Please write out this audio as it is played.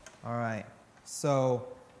All right. So,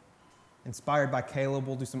 inspired by Caleb,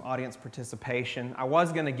 we'll do some audience participation. I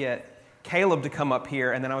was going to get Caleb to come up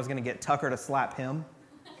here, and then I was going to get Tucker to slap him.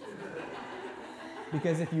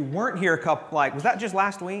 Because if you weren't here was that just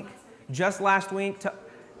last week? Just last week,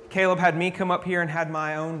 Caleb had me come up here and had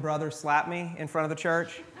my own brother slap me in front of the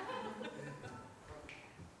church.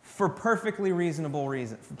 For perfectly reasonable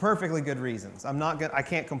reasons, for perfectly good reasons. I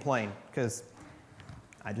can't complain because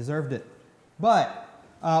I deserved it. But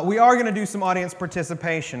we are going to do some audience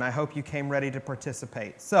participation. I hope you came ready to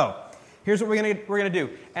participate. So, here's what we're going to do.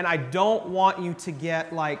 And I don't want you to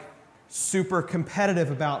get super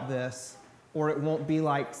competitive about this, or it won't be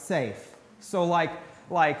safe. So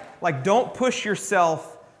don't push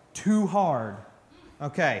yourself too hard.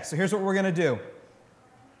 Okay, so here's what we're going to do.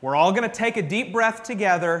 We're all going to take a deep breath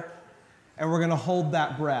together, and we're going to hold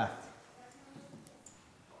that breath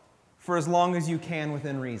for as long as you can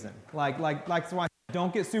within reason. So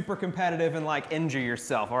don't get super competitive and injure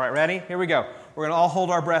yourself. All right, ready? Here we go. We're going to all hold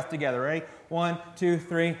our breath together. Ready? 1, 2,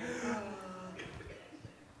 3. It's going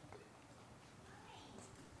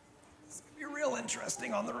to be real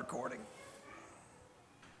interesting on the recording.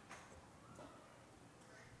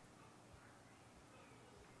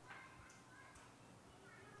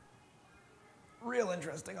 Real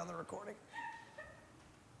interesting on the recording.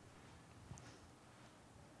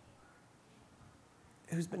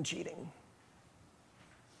 Who's been cheating?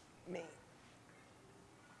 Me.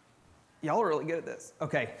 Y'all are really good at this.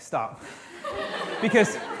 Okay, stop.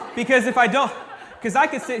 Because if I don't, because I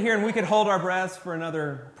could sit here and we could hold our breaths for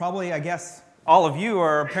another, probably, I guess, all of you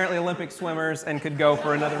are apparently Olympic swimmers and could go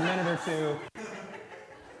for another minute or two.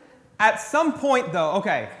 At some point, though,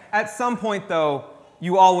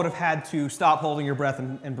 you all would have had to stop holding your breath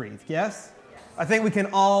and breathe, yes? I think we can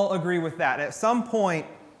all agree with that. At some point,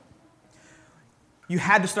 you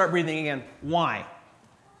had to start breathing again. Why?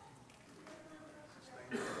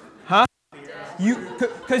 Huh?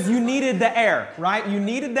 Because you needed the air, right? You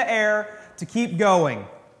needed the air to keep going.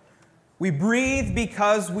 We breathe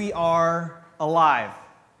because we are alive.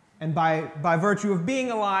 And by virtue of being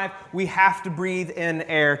alive, we have to breathe in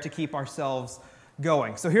air to keep ourselves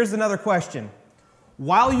going. So here's another question.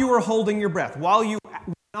 While you were holding your breath, while you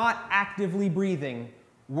were not actively breathing,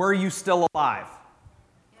 were you still alive?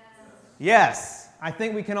 Yes. I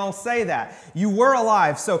think we can all say that. You were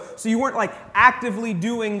alive, so you weren't actively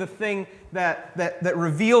doing the thing that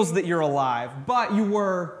reveals that you're alive, but you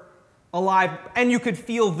were alive and you could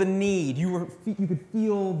feel the need. You could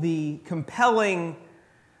feel the compelling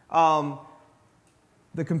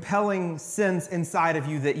sense inside of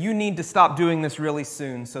you that you need to stop doing this really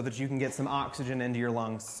soon so that you can get some oxygen into your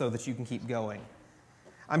lungs so that you can keep going.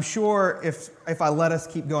 I'm sure if I let us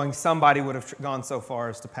keep going, somebody would have gone so far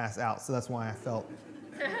as to pass out. So that's why I felt,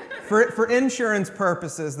 for insurance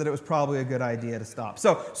purposes, that it was probably a good idea to stop.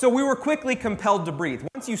 So we were quickly compelled to breathe.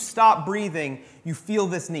 Once you stop breathing, you feel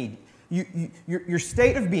this need. Your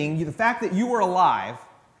state of being, the fact that you were alive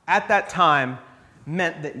at that time,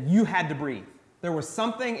 meant that you had to breathe. There was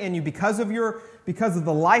something in you because of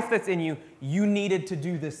the life that's in you. You needed to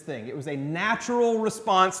do this thing. It was a natural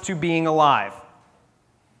response to being alive.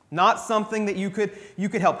 Not something that you could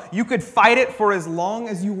help. You could fight it for as long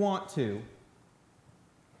as you want to.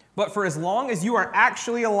 But for as long as you are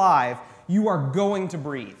actually alive, you are going to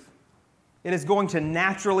breathe. It is going to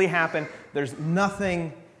naturally happen. There's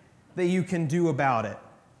nothing that you can do about it.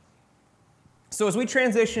 So as we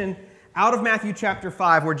transition out of Matthew chapter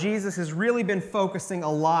 5, where Jesus has really been focusing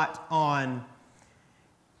a lot on,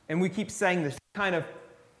 and we keep saying this, kind of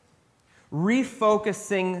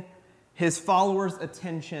refocusing his followers'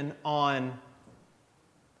 attention on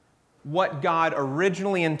what God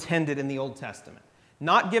originally intended in the Old Testament.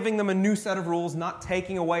 Not giving them a new set of rules, not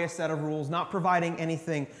taking away a set of rules, not providing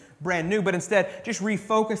anything brand new, but instead just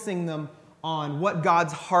refocusing them on what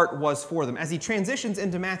God's heart was for them. As he transitions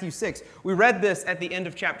into Matthew 6, we read this at the end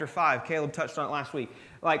of chapter 5. Caleb touched on it last week.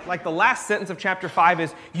 Like the last sentence of chapter 5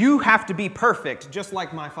 is, you have to be perfect just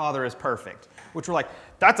like my Father is perfect. Which we're like,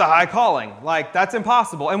 that's a high calling. That's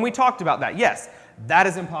impossible. And we talked about that. Yes, that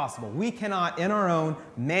is impossible. We cannot, in our own,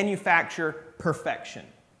 manufacture perfection.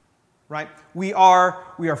 Right? We are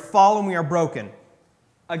fallen, we are broken.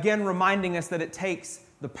 Again, reminding us that it takes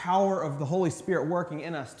the power of the Holy Spirit working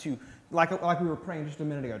in us to, like we were praying just a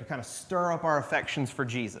minute ago, to kind of stir up our affections for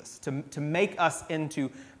Jesus, to make us into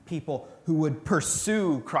people who would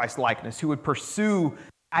pursue Christ-likeness, who would pursue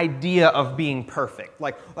the idea of being perfect.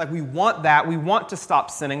 Like we want that. We want to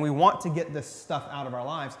stop sinning. We want to get this stuff out of our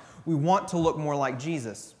lives. We want to look more like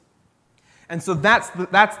Jesus. And so that's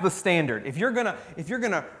the standard. If you're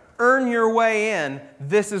gonna earn your way in,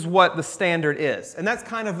 this is what the standard is. And that's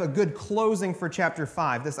kind of a good closing for chapter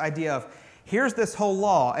 5, this idea of here's this whole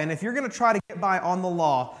law, and if you're going to try to get by on the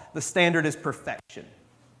law, the standard is perfection.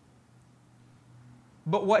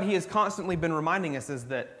 But what he has constantly been reminding us is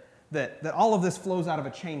that all of this flows out of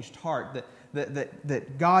a changed heart,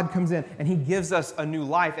 that God comes in and he gives us a new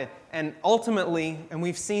life. And ultimately, and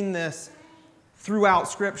we've seen this throughout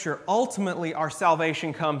Scripture, ultimately our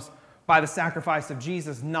salvation comes by the sacrifice of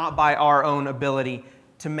Jesus, not by our own ability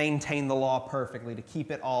to maintain the law perfectly, to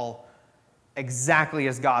keep it all exactly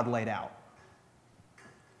as God laid out.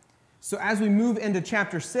 So as we move into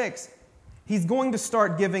chapter 6, he's going to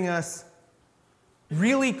start giving us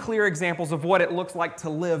really clear examples of what it looks like to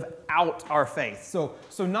live out our faith. So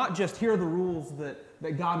not just here are the rules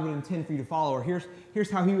that God would intend for you to follow, or here's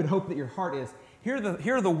how he would hope that your heart is. Here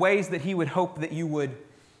are the ways that he would hope that you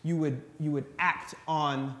would act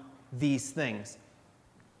on these things.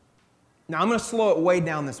 Now, I'm going to slow it way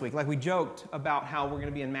down this week. Like we joked about how we're going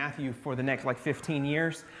to be in Matthew for the next 15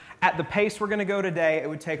 years. At the pace we're going to go today, it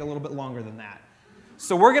would take a little bit longer than that.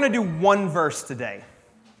 So we're going to do one verse today.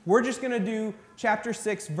 We're just going to do chapter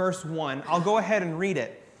 6, verse 1. I'll go ahead and read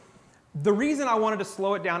it. The reason I wanted to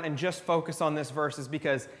slow it down and just focus on this verse is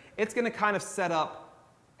because it's going to kind of set up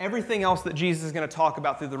everything else that Jesus is going to talk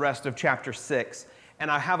about through the rest of chapter 6. And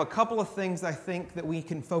I have a couple of things I think that we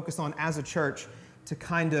can focus on as a church to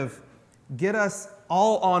kind of get us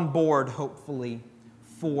all on board, hopefully,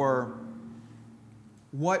 for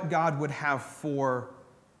what God would have for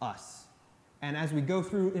us. And as we go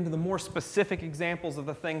through into the more specific examples of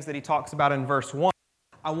the things that he talks about in verse 1,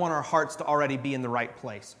 I want our hearts to already be in the right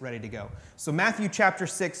place, ready to go. So Matthew chapter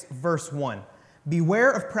 6, verse 1.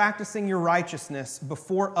 Beware of practicing your righteousness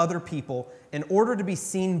before other people in order to be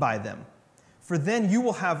seen by them. For then you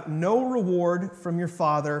will have no reward from your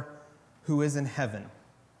Father who is in heaven.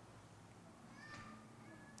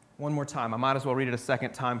 One more time. I might as well read it a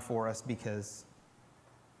second time for us because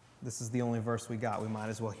this is the only verse we got. We might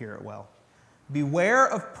as well hear it well. Beware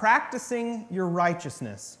of practicing your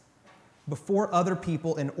righteousness before other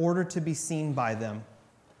people in order to be seen by them.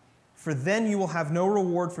 For then you will have no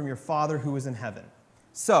reward from your Father who is in heaven.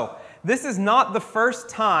 So, this is not the first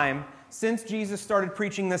time since Jesus started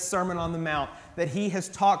preaching this Sermon on the Mount that he has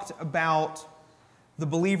talked about the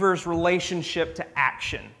believer's relationship to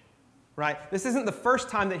action, right? This isn't the first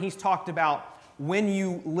time that he's talked about when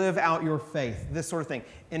you live out your faith, this sort of thing.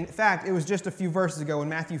 In fact, it was just a few verses ago in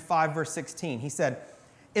Matthew 5, verse 16. He said,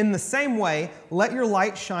 "In the same way, let your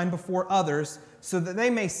light shine before others so that they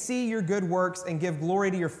may see your good works and give glory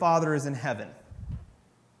to your Father who is in heaven."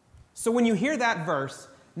 So when you hear that verse,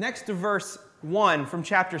 next to verse 1 from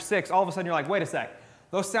chapter 6, all of a sudden you're like, wait a sec.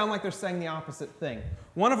 Those sound like they're saying the opposite thing.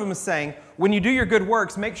 One of them is saying, when you do your good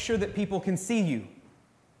works, make sure that people can see you.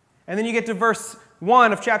 And then you get to verse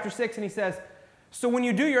 1 of chapter 6 and he says, so when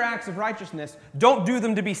you do your acts of righteousness, don't do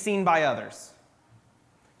them to be seen by others.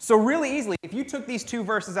 So really easily, if you took these two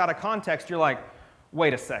verses out of context, you're like,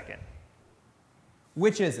 wait a second.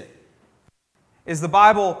 Which is it? Is the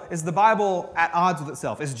Bible at odds with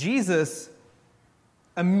itself? Is Jesus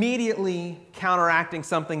immediately counteracting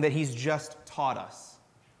something that he's just taught us?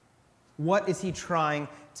 What is he trying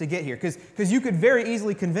to get here? Because you could very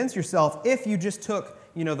easily convince yourself if you just took,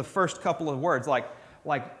 the first couple of words, like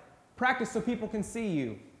practice so people can see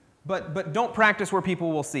you, but don't practice where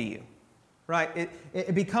people will see you, right?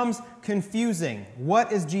 It becomes confusing.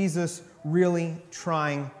 What is Jesus really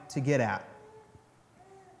trying to get at?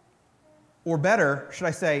 Or better, should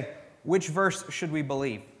I say, which verse should we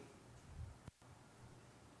believe?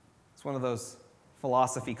 It's one of those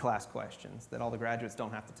philosophy class questions that all the graduates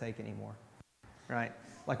don't have to take anymore, right?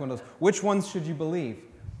 Like one of those, which ones should you believe?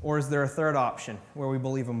 Or is there a third option where we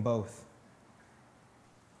believe them both?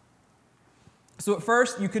 So at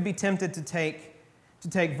first, you could be tempted to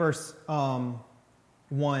take verse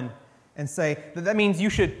 1 and say that means you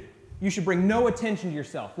should bring no attention to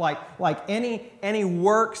yourself, like any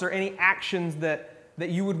works or any actions that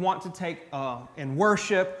you would want to take in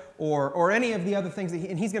worship or any of the other things.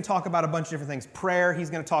 And he's going to talk about a bunch of different things. Prayer, he's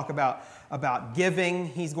going to talk about giving,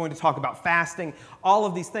 he's going to talk about fasting, all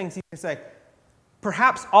of these things. He's going to say,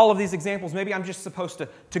 perhaps all of these examples, maybe I'm just supposed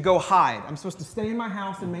to go hide. I'm supposed to stay in my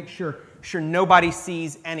house and make sure nobody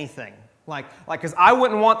sees anything. Like, because I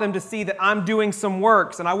wouldn't want them to see that I'm doing some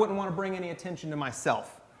works and I wouldn't want to bring any attention to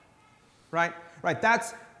myself. Right?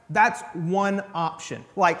 That's one option.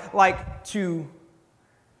 Like to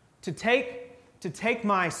take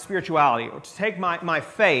my spirituality or to take my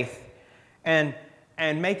faith and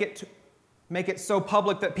make it so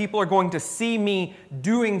public that people are going to see me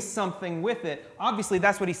doing something with it. Obviously,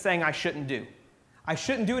 that's what he's saying I shouldn't do. I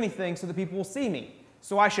shouldn't do anything so that people will see me.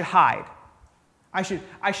 So I should hide. I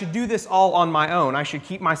should do this all on my own. I should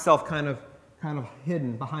keep myself kind of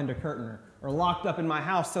hidden behind a curtain or locked up in my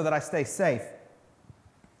house so that I stay safe.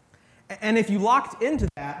 And if you locked into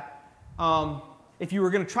that, if you were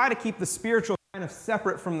going to try to keep the spiritual kind of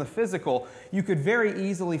separate from the physical, you could very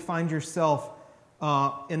easily find yourself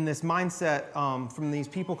in this mindset from these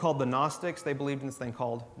people called the Gnostics. They believed in this thing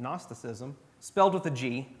called Gnosticism, spelled with a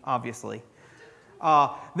G, obviously.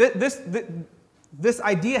 This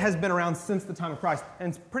idea has been around since the time of Christ, and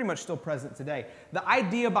it's pretty much still present today. The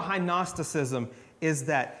idea behind Gnosticism is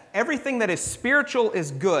that everything that is spiritual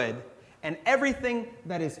is good, and everything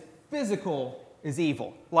that is physical is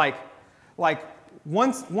evil. Like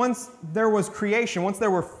once there was creation, once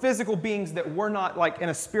there were physical beings that were not, like in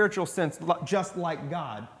a spiritual sense, just like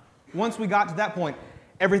God, once we got to that point,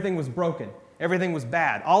 everything was broken. Everything was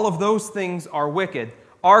bad. All of those things are wicked.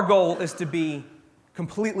 Our goal is to be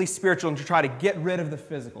completely spiritual and to try to get rid of the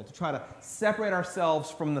physical, to try to separate ourselves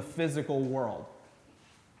from the physical world.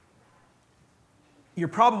 You're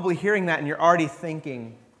probably hearing that and you're already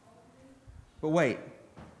thinking, but wait,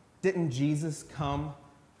 didn't Jesus come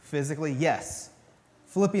physically? Yes.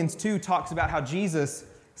 Philippians 2 talks about how Jesus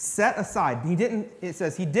set aside. It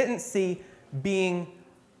says he didn't see being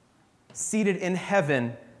seated in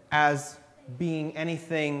heaven as being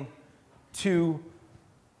anything too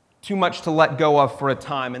much to let go of for a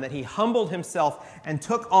time, and that he humbled himself and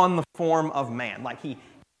took on the form of man. Like he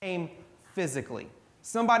came physically.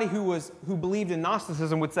 Somebody who believed in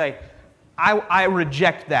Gnosticism would say, I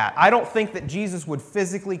reject that. I don't think that Jesus would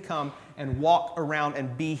physically come and walk around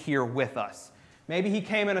and be here with us. Maybe he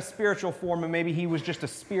came in a spiritual form and maybe he was just a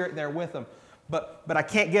spirit there with him. But I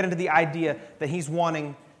can't get into the idea that he's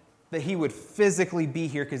wanting that he would physically be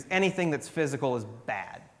here, because anything that's physical is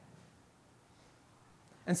bad.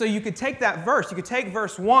 And so you could take that verse, you could take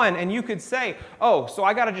verse 1 and you could say, oh, so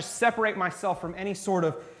I got to just separate myself from any sort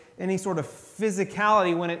of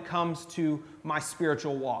physicality when it comes to my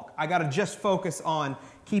spiritual walk. I got to just focus on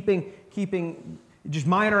keeping just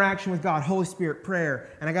my interaction with God, Holy Spirit, prayer,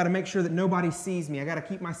 and I got to make sure that nobody sees me. I got to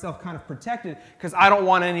keep myself kind of protected because I don't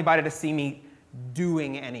want anybody to see me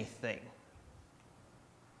doing anything.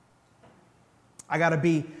 I got to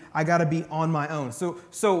be on my own. So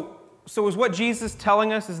is what Jesus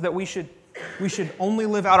telling us is that we should only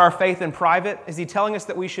live out our faith in private? Is he telling us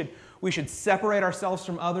that we should separate ourselves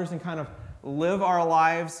from others and kind of live our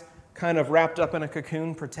lives kind of wrapped up in a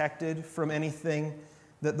cocoon, protected from anything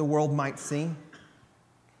that the world might see?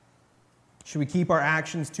 Should we keep our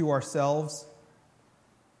actions to ourselves?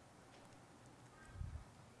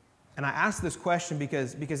 And I ask this question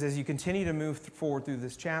because as you continue to move forward through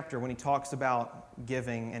this chapter, when he talks about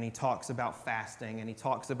giving and he talks about fasting and he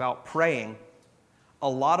talks about praying, a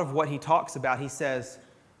lot of what he talks about, he says,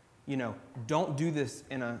 don't do this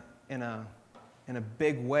in a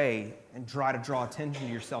big way and try to draw attention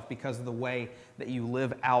to yourself because of the way that you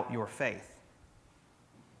live out your faith.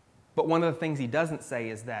 But one of the things he doesn't say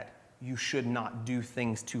is that you should not do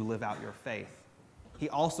things to live out your faith. He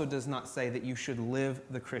also does not say that you should live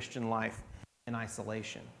the Christian life in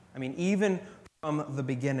isolation. I mean, even from the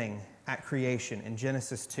beginning at creation in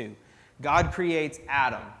Genesis 2, God creates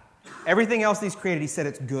Adam. Everything else he's created, he said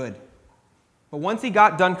it's good. But once he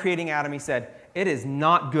got done creating Adam, he said, it is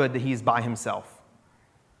not good that he's by himself.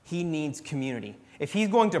 He needs community. If he's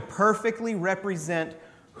going to perfectly represent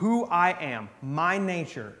who I am, my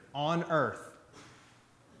nature on earth,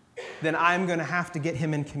 then I'm going to have to get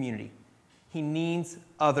him in community. He needs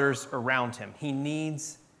others around him. He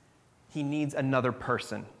needs another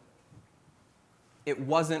person. It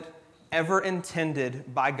wasn't ever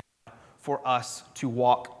intended by God for us to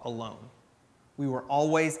walk alone. We were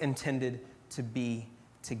always intended to be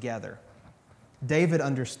together. David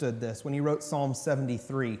understood this when he wrote Psalm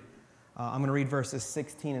 73. I'm going to read verses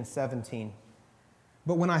 16 and 17.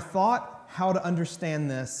 But when I thought how to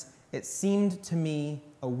understand this, it seemed to me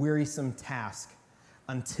a wearisome task.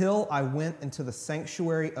 Until I went into the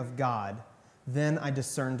sanctuary of God, then I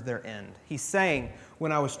discerned their end. He's saying,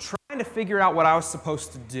 when I was trying to figure out what I was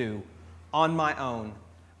supposed to do on my own,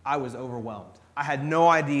 I was overwhelmed. I had no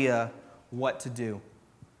idea what to do.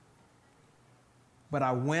 But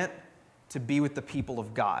I went to be with the people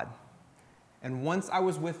of God. And once I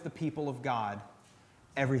was with the people of God,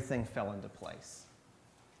 everything fell into place.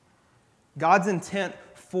 God's intent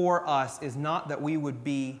for us is not that we would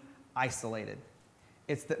be isolated.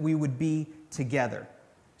 It's that we would be together.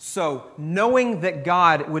 So, knowing that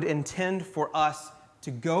God would intend for us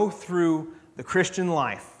to go through the Christian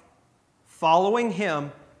life, following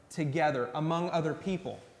him together among other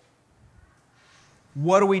people,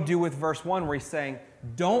 what do we do with verse 1 where he's saying,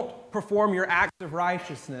 don't perform your acts of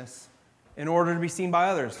righteousness in order to be seen by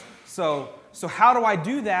others? So how do I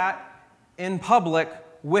do that in public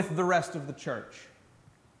with the rest of the church?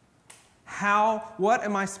 What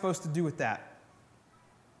am I supposed to do with that?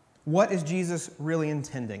 What is Jesus really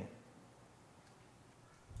intending?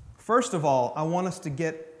 First of all, I want us to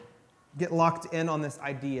get locked in on this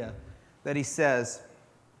idea that he says,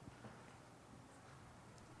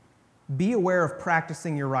 be aware of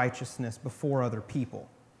practicing your righteousness before other people.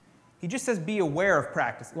 He just says be aware of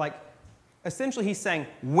practice. Like, essentially he's saying,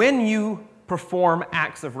 when you perform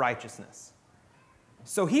acts of righteousness.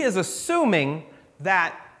 So he is assuming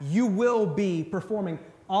that you will be performing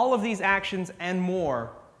all of these actions and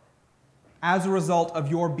more as a result of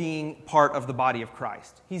your being part of the body of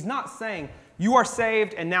Christ. He's not saying you are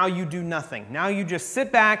saved and now you do nothing. Now you just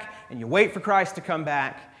sit back and you wait for Christ to come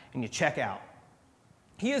back and you check out.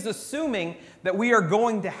 He is assuming that we are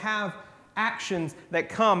going to have actions that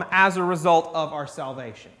come as a result of our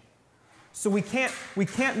salvation. So we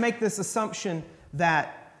can't make this assumption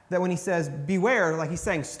that when he says beware, like he's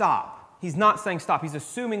saying stop. He's not saying stop. He's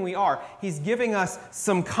assuming we are. He's giving us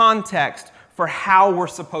some context for how we're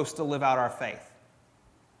supposed to live out our faith.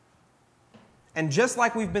 And just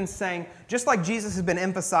like we've been saying, just like Jesus has been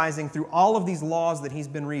emphasizing through all of these laws that he's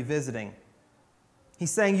been revisiting,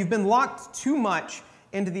 he's saying you've been locked too much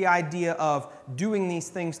into the idea of doing these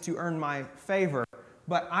things to earn my favor,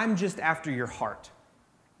 but I'm just after your heart.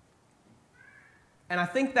 And I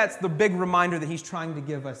think that's the big reminder that he's trying to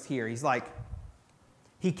give us here. He's like,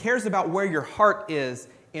 he cares about where your heart is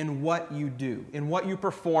in what you do, in what you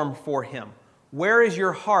perform for him. Where is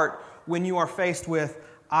your heart when you are faced with,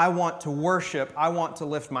 I want to worship, I want to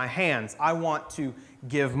lift my hands, I want to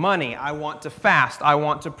give money, I want to fast, I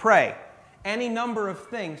want to pray. Any number of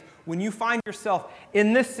things. When you find yourself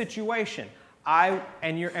in this situation,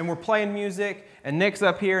 and we're playing music, and Nick's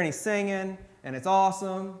up here and he's singing, and it's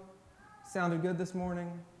awesome. Sounded good this morning.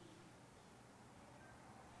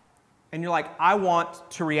 And you're like, I want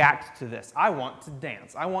to react to this. I want to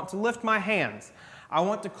dance. I want to lift my hands. I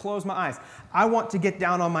want to close my eyes. I want to get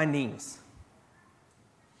down on my knees.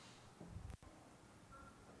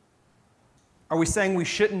 Are we saying we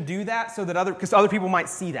shouldn't do that because other people might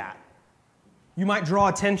see that? You might draw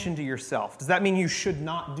attention to yourself. Does that mean you should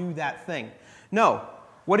not do that thing? No.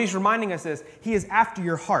 What he's reminding us is he is after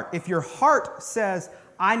your heart. If your heart says,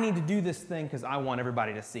 I need to do this thing because I want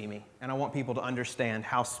everybody to see me, and I want people to understand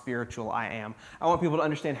how spiritual I am. I want people to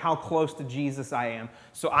understand how close to Jesus I am,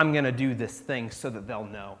 so I'm going to do this thing so that they'll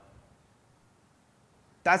know.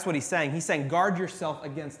 That's what he's saying. He's saying guard yourself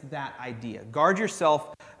against that idea. Guard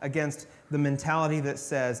yourself against the mentality that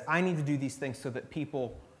says, I need to do these things so that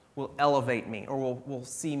people will elevate me or will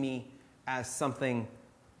see me as someone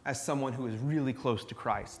who is really close to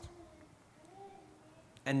Christ.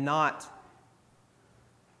 And not,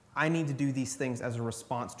 I need to do these things as a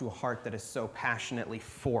response to a heart that is so passionately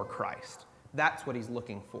for Christ. That's what he's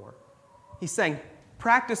looking for. He's saying,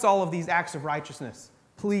 practice all of these acts of righteousness,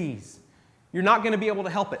 please. You're not going to be able to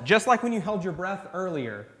help it. Just like when you held your breath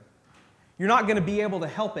earlier, you're not going to be able to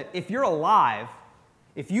help it. If you're alive,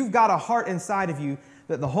 if you've got a heart inside of you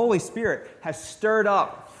that the Holy Spirit has stirred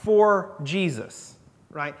up for Jesus,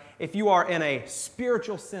 right? If you are in a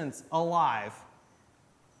spiritual sense alive,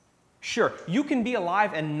 sure, you can be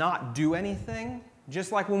alive and not do anything,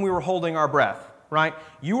 just like when we were holding our breath, right?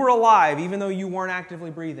 You were alive even though you weren't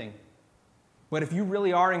actively breathing. But if you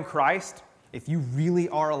really are in Christ, if you really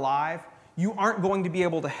are alive, you aren't going to be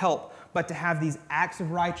able to help but to have these acts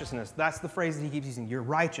of righteousness. That's the phrase that he keeps using, your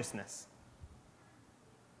righteousness.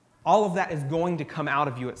 All of that is going to come out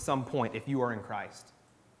of you at some point if you are in Christ.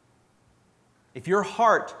 If your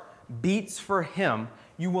heart beats for him,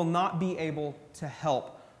 you will not be able to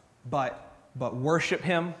help but worship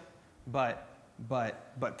him, but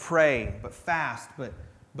pray, but fast,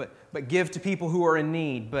 but give to people who are in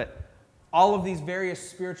need, but all of these various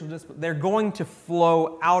spiritual disciplines, they're going to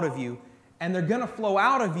flow out of you, and they're going to flow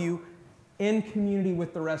out of you in community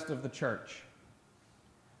with the rest of the church.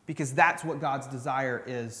 Because that's what God's desire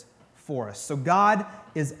is for us. So God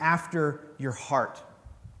is after your heart.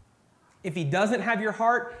 If he doesn't have your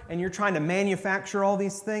heart and you're trying to manufacture all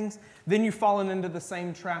these things, then you've fallen into the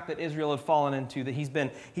same trap that Israel had fallen into, that he's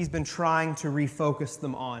been trying to refocus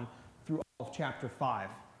them on through all of chapter 5,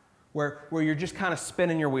 where you're just kind of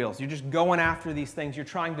spinning your wheels. You're just going after these things. You're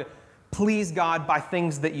trying to please God by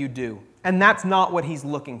things that you do. And that's not what he's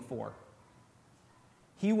looking for.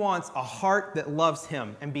 He wants a heart that loves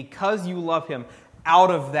him. And because you love him,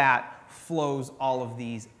 out of that flows all of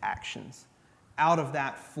these actions. Out of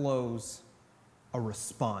that flows a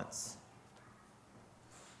response.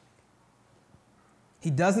 He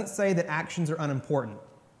doesn't say that actions are unimportant.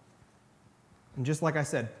 And just like I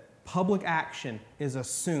said, public action is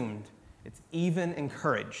assumed. It's even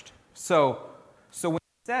encouraged. So when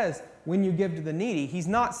he says, when you give to the needy, he's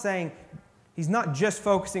not just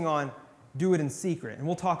focusing on do it in secret. And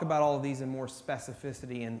we'll talk about all of these in more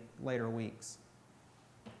specificity in later weeks.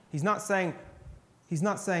 He's not saying,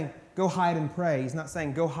 go hide and pray. He's not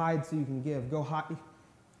saying, go hide so you can give. Go hide.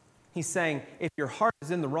 He's saying, if your heart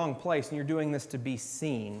is in the wrong place and you're doing this to be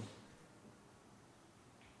seen,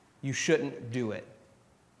 you shouldn't do it.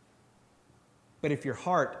 But if your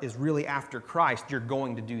heart is really after Christ, you're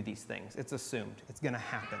going to do these things. It's assumed. It's going to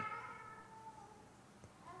happen.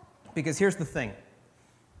 Because here's the thing.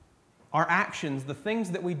 Our actions, the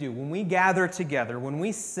things that we do, when we gather together, when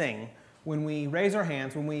we sing, when we raise our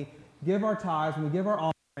hands, when we give our tithes, when we give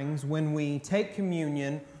our offerings, when we take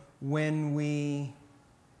communion, when we,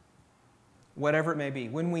 whatever it may be,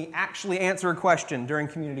 when we actually answer a question during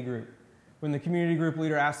community group, when the community group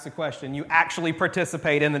leader asks a question, you actually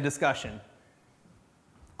participate in the discussion.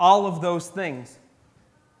 All of those things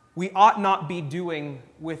we ought not be doing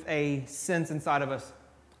with a sense inside of us,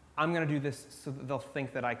 I'm going to do this so that they'll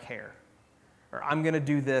think that I care. Or I'm going to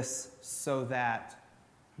do this so that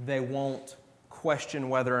they won't question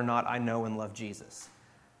whether or not I know and love Jesus.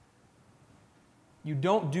 You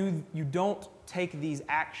don't take these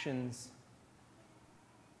actions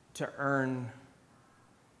to earn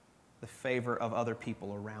the favor of other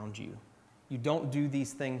people around you. You don't do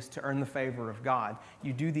these things to earn the favor of God.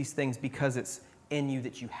 You do these things because it's in you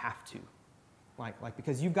that you have to. Like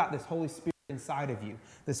because you've got this Holy Spirit inside of you.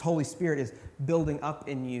 This Holy Spirit is building up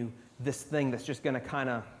in you this thing that's just going to kind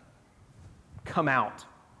of come out.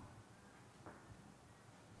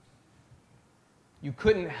 You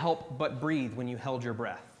couldn't help but breathe when you held your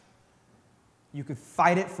breath. You could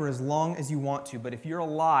fight it for as long as you want to, but if you're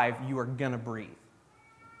alive, you are going to breathe.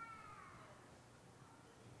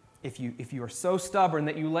 If you are so stubborn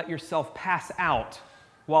that you let yourself pass out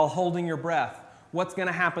while holding your breath, what's going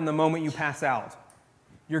to happen the moment you pass out?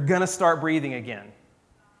 You're going to start breathing again.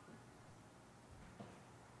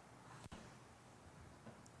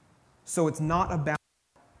 So it's not about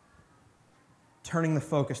turning the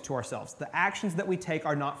focus to ourselves. The actions that we take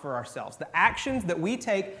are not for ourselves. The actions that we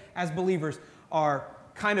take as believers are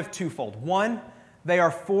kind of twofold. One, they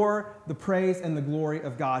are for the praise and the glory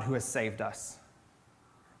of God who has saved us.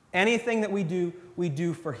 Anything that we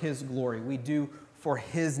do for His glory. We do for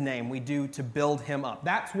His name. We do to build Him up.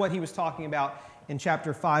 That's what he was talking about in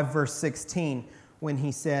chapter 5, verse 16, when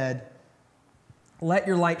he said, "Let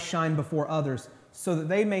your light shine before others, so that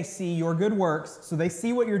they may see your good works," so they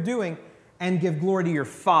see what you're doing, "and give glory to your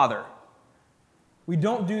Father." We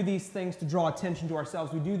don't do these things to draw attention to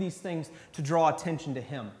ourselves. We do these things to draw attention to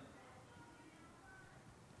Him.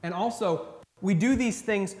 And also, we do these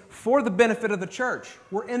things for the benefit of the church.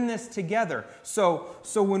 We're in this together. So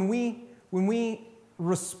when we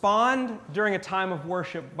respond during a time of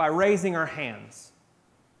worship by raising our hands,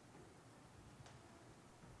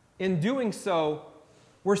 in doing so,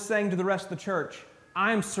 we're saying to the rest of the church,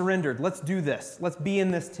 I am surrendered. Let's do this. Let's be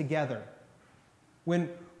in this together. When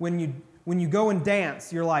you go and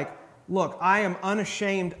dance, you're like, look, I am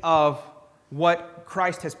unashamed of what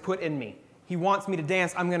Christ has put in me. He wants me to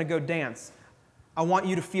dance. I'm going to go dance. I want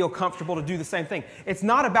you to feel comfortable to do the same thing. It's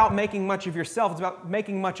not about making much of yourself. It's about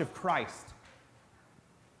making much of Christ.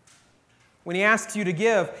 When He asks you to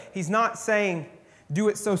give, He's not saying do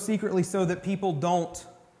it so secretly so that people don't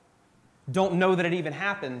know that it even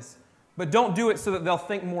happens. But don't do it so that they'll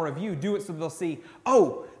think more of you. Do it so that they'll see,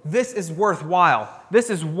 oh, this is worthwhile. This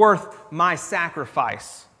is worth my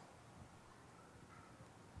sacrifice.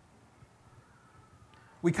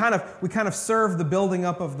 We kind of serve the building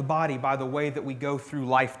up of the body by the way that we go through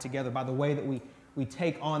life together, by the way that we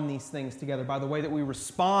take on these things together, by the way that we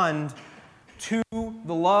respond to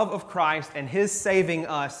the love of Christ and His saving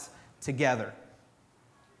us together.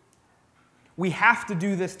 We have to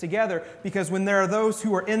do this together because when there are those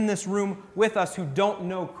who are in this room with us who don't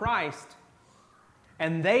know Christ,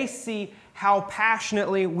 and they see how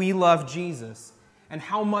passionately we love Jesus and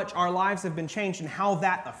how much our lives have been changed and how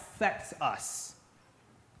that affects us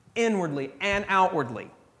inwardly and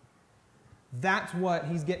outwardly. That's what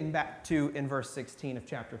he's getting back to in verse 16 of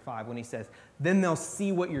chapter 5 when he says, then they'll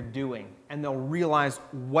see what you're doing and they'll realize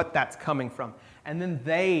what that's coming from. And then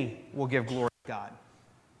they will give glory to God.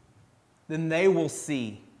 Then they will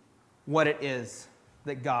see what it is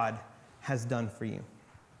that God has done for you.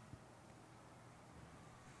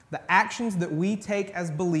 The actions that we take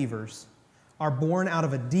as believers are born out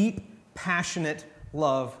of a deep, passionate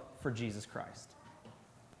love for Jesus Christ.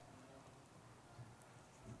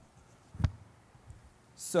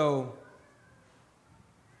 So,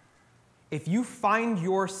 if you find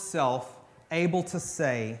yourself able to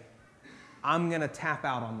say, I'm going to tap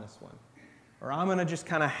out on this one, or I'm going to just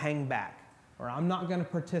kind of hang back, or I'm not going to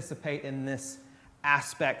participate in this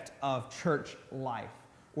aspect of church life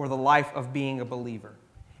or the life of being a believer.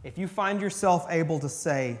 If you find yourself able to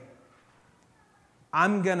say,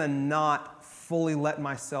 I'm going to not fully let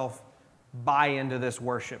myself buy into this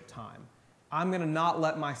worship time. I'm going to not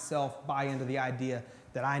let myself buy into the idea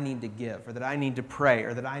that I need to give, or that I need to pray,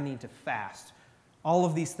 or that I need to fast. All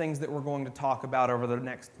of these things that we're going to talk about over the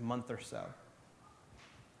next month or so.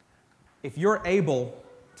 If you're able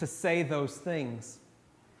to say those things,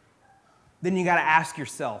 then you got to ask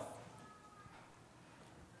yourself,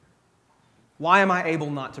 why am I able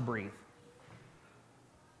not to breathe?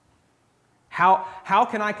 How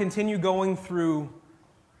can I continue going through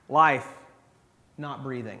life not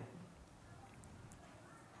breathing?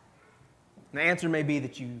 And the answer may be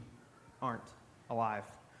that you aren't alive.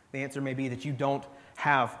 The answer may be that you don't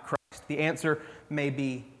have Christ. The answer may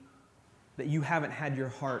be that you haven't had your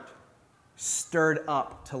heart stirred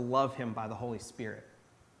up to love Him by the Holy Spirit.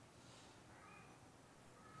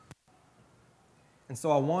 And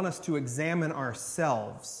so I want us to examine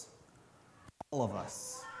ourselves, all of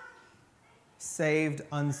us, saved,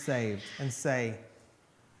 unsaved, and say,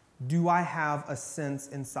 do I have a sense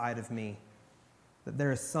inside of me that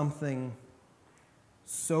there is something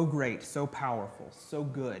so great, so powerful, so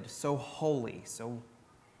good, so holy, so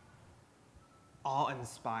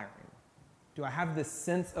awe-inspiring? Do I have this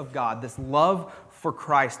sense of God, this love for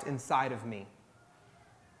Christ inside of me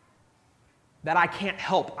that I can't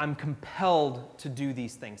help? I'm compelled to do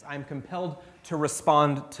these things. I'm compelled to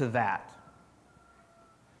respond to that.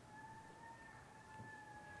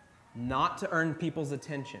 Not to earn people's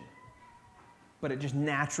attention, but it just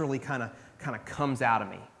naturally kind of comes out of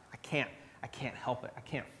me. I can't help it. I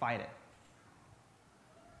can't fight it.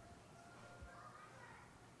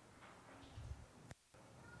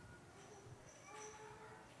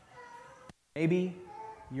 Maybe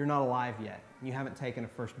you're not alive yet. You haven't taken a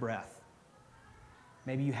first breath.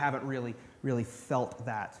 Maybe you haven't really felt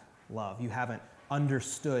that love. You haven't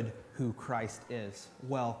understood who Christ is.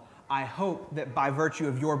 Well, I hope that by virtue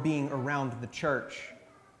of your being around the church,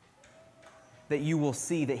 that you will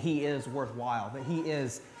see that He is worthwhile, that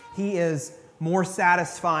He is more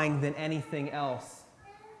satisfying than anything else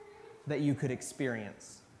that you could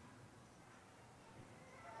experience.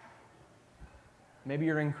 Maybe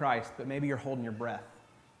you're in Christ, but maybe you're holding your breath.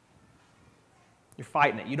 You're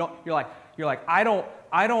fighting it. You're like, I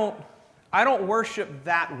don't worship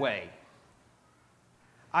that way.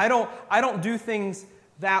 I don't do things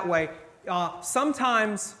that way.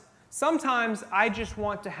 Sometimes I just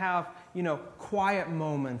want to have, quiet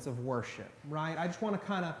moments of worship, right? I just want to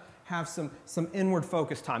kind of have some inward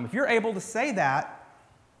focus time. If you're able to say that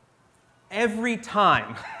every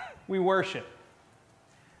time we worship,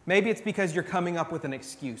 maybe it's because you're coming up with an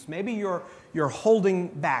excuse. Maybe you're holding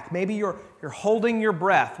back. Maybe you're holding your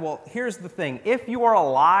breath. Well, here's the thing. If you are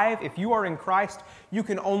alive, if you are in Christ, you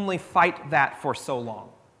can only fight that for so long.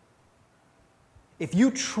 If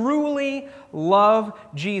you truly love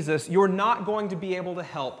Jesus, you're not going to be able to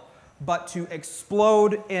help but to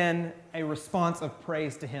explode in a response of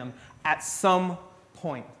praise to Him at some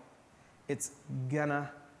point. It's gonna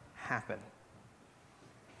happen.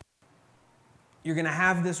 You're going to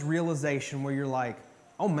have this realization where you're like,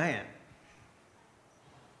 oh man,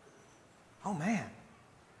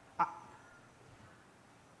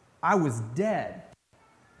 I was dead.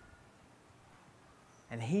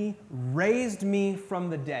 And He raised me from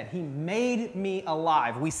the dead. He made me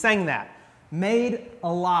alive. We sang that. Made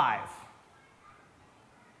alive.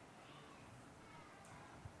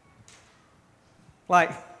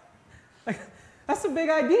 Like that's a big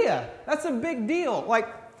idea. That's a big deal.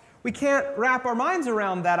 We can't wrap our minds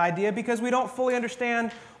around that idea because we don't fully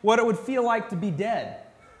understand what it would feel like to be dead.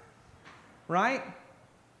 Right?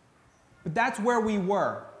 But that's where we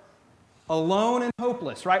were. Alone and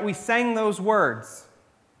hopeless, right? We sang those words.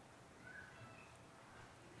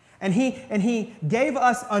 And he gave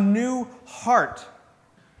us a new heart.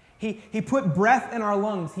 He put breath in our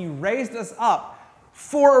lungs. He raised us up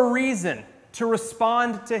for a reason, to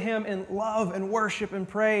respond to Him in love and worship and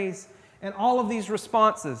praise and all of these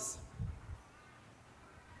responses.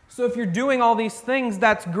 So if you're doing all these things,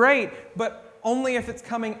 that's great, but only if it's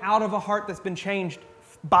coming out of a heart that's been changed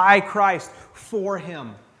by Christ for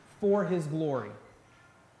Him, for His glory.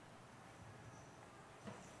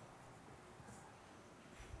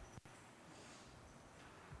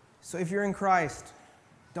 So if you're in Christ,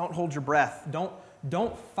 don't hold your breath.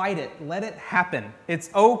 Don't fight it. Let it happen. It's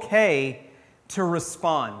okay to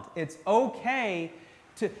respond. It's okay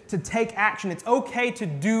to take action. It's okay to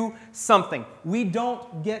do something. We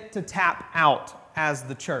don't get to tap out as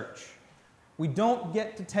the church. We don't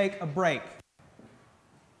get to take a break.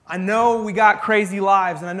 I know we got crazy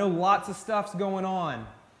lives, and I know lots of stuff's going on.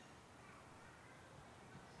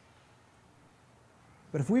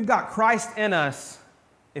 But if we've got Christ in us,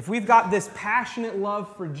 if we've got this passionate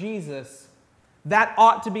love for Jesus, that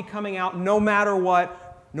ought to be coming out no matter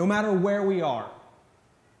what, no matter where we are.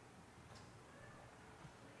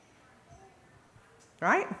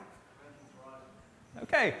 Right?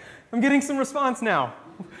 Okay, I'm getting some response now.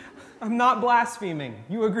 I'm not blaspheming.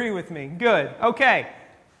 You agree with me. Good. Okay.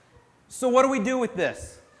 So what do we do with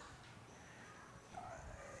this?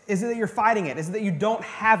 Is it that you're fighting it? Is it that you don't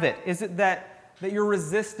have it? Is it that you're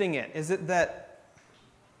resisting it? Is it that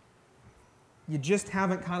you just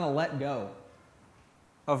haven't kind of let go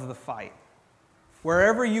of the fight?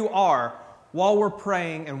 Wherever you are, while we're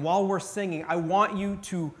praying and while we're singing, I want you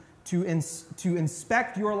to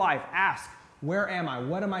inspect your life. Ask, where am I?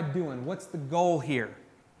 What am I doing? What's the goal here?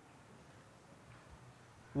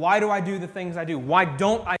 Why do I do the things I do? Why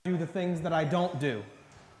don't I do the things that I don't do?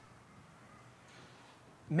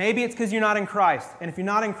 Maybe it's because you're not in Christ. And if you're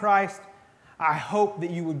not in Christ, I hope that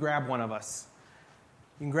you would grab one of us.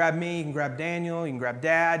 You can grab me, you can grab Daniel, you can grab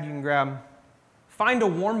Dad, you can find a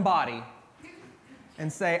warm body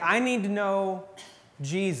and say, I need to know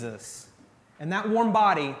Jesus. And that warm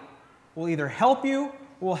body will either help you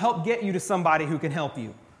or will help get you to somebody who can help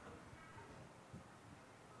you.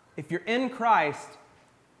 If you're in Christ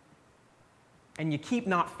and you keep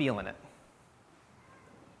not feeling it,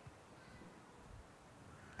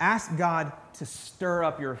 ask God to stir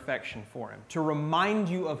up your affection for Him, to remind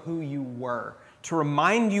you of who you were, to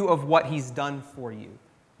remind you of what He's done for you.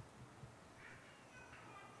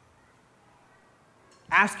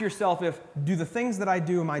 Ask yourself, do the things that I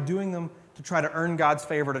do, am I doing them to try to earn God's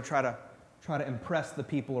favor, to try to impress the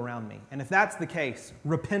people around me? And if that's the case,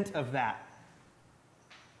 repent of that.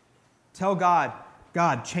 Tell God,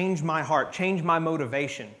 change my heart, change my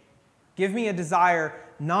motivation. Give me a desire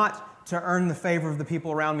not to earn the favor of the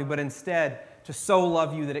people around me, but instead to so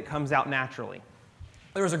love you that it comes out naturally.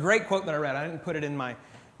 There was a great quote that I read. I didn't put it in my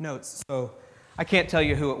notes, so I can't tell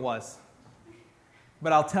you who it was.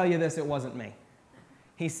 But I'll tell you this, it wasn't me.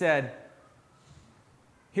 He said,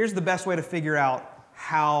 here's the best way to figure out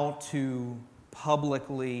how to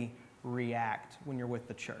publicly react when you're with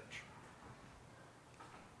the church.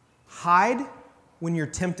 Hide when you're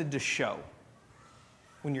tempted to show,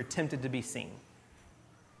 when you're tempted to be seen.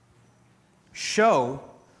 Show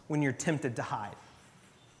when you're tempted to hide.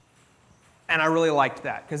 And I really liked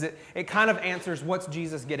that because it kind of answers what's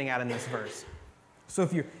Jesus getting at in this verse. So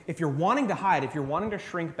if you're wanting to hide, if you're wanting to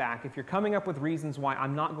shrink back, if you're coming up with reasons why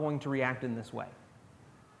I'm not going to react in this way,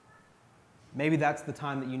 maybe that's the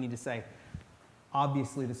time that you need to say,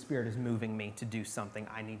 obviously the Spirit is moving me to do something.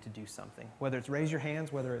 I need to do something. Whether it's raise your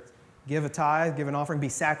hands, whether it's give a tithe, give an offering, be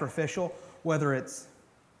sacrificial, whether it's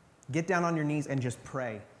get down on your knees and just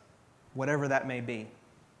pray, whatever that may be.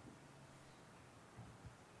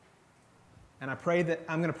 And I'm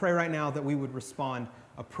going to pray right now that we would respond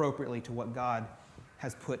appropriately to what God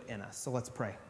has put in us. So let's pray.